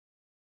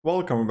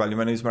Welcome everybody,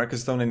 my name is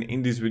Marcus Stone, and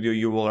in this video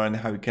you will learn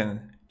how you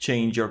can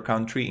change your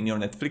country in your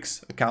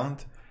Netflix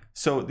account.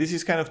 So this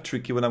is kind of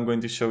tricky what I'm going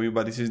to show you,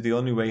 but this is the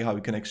only way how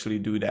you can actually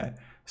do that.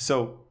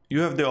 So you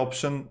have the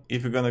option,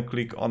 if you're gonna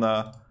click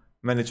on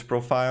manage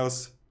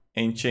profiles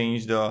and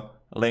change the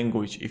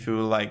language if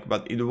you like,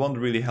 but it won't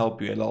really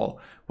help you at all.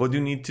 What you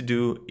need to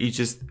do is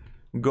just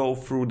go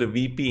through the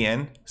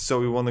VPN. So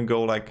we want to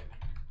go like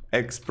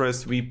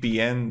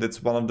ExpressVPN.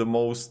 That's one of the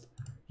most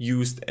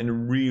used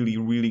and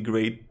really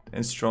great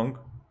and strong.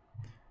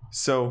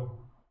 So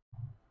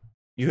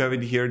you have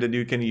it here that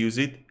you can use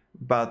it,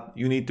 but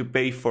you need to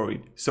pay for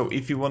it. So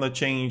if you want to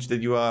change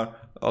that you are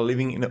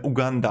living in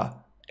Uganda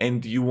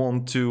and you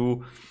want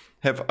to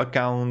have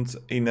account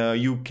in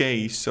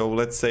UK, so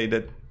let's say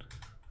that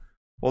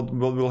what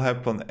will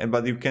happen,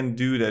 but you can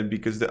do that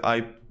because the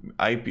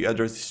IP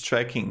address is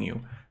tracking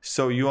you.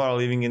 So you are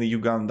living in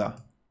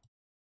Uganda,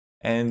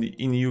 and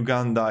in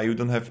Uganda you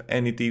don't have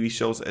any TV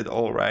shows at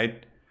all,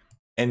 right?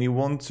 And you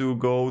want to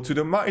go to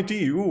the mighty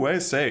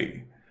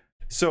USA.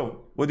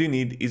 So what you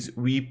need is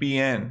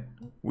VPN,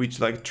 which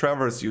like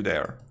travels you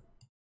there.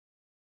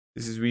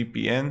 This is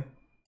VPN.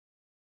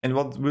 And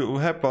what will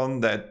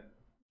happen that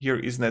here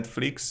is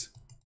Netflix.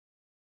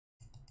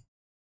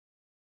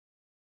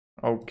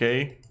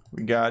 Okay,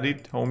 we got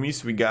it,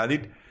 homies, we got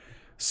it.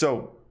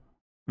 So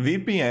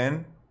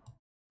VPN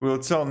will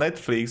tell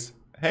Netflix,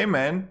 hey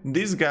man,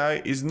 this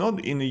guy is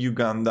not in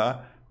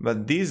Uganda,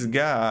 but this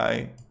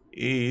guy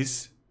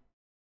is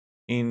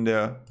in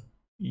the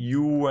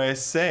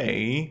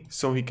USA,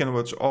 so he can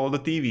watch all the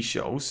TV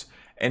shows.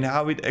 And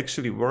how it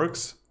actually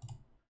works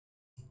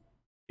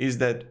is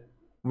that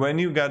when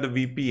you got the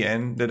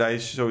VPN that I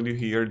showed you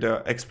here,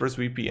 the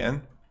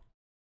ExpressVPN,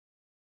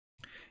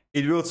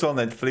 it will tell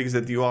Netflix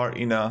that you are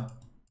in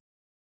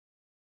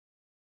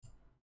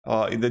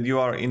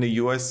the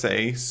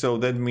USA. So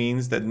that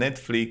means that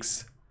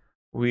Netflix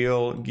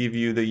will give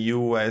you the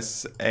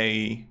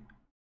USA,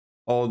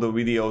 all the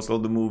videos, all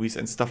the movies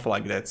and stuff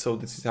like that. So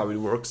this is how it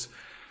works.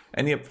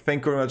 And yep,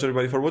 thank you very much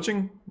everybody for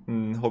watching.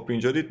 Hope you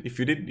enjoyed it. If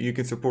you did, you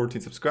can support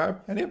and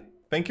subscribe. And yep,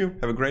 thank you.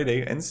 Have a great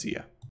day and see ya.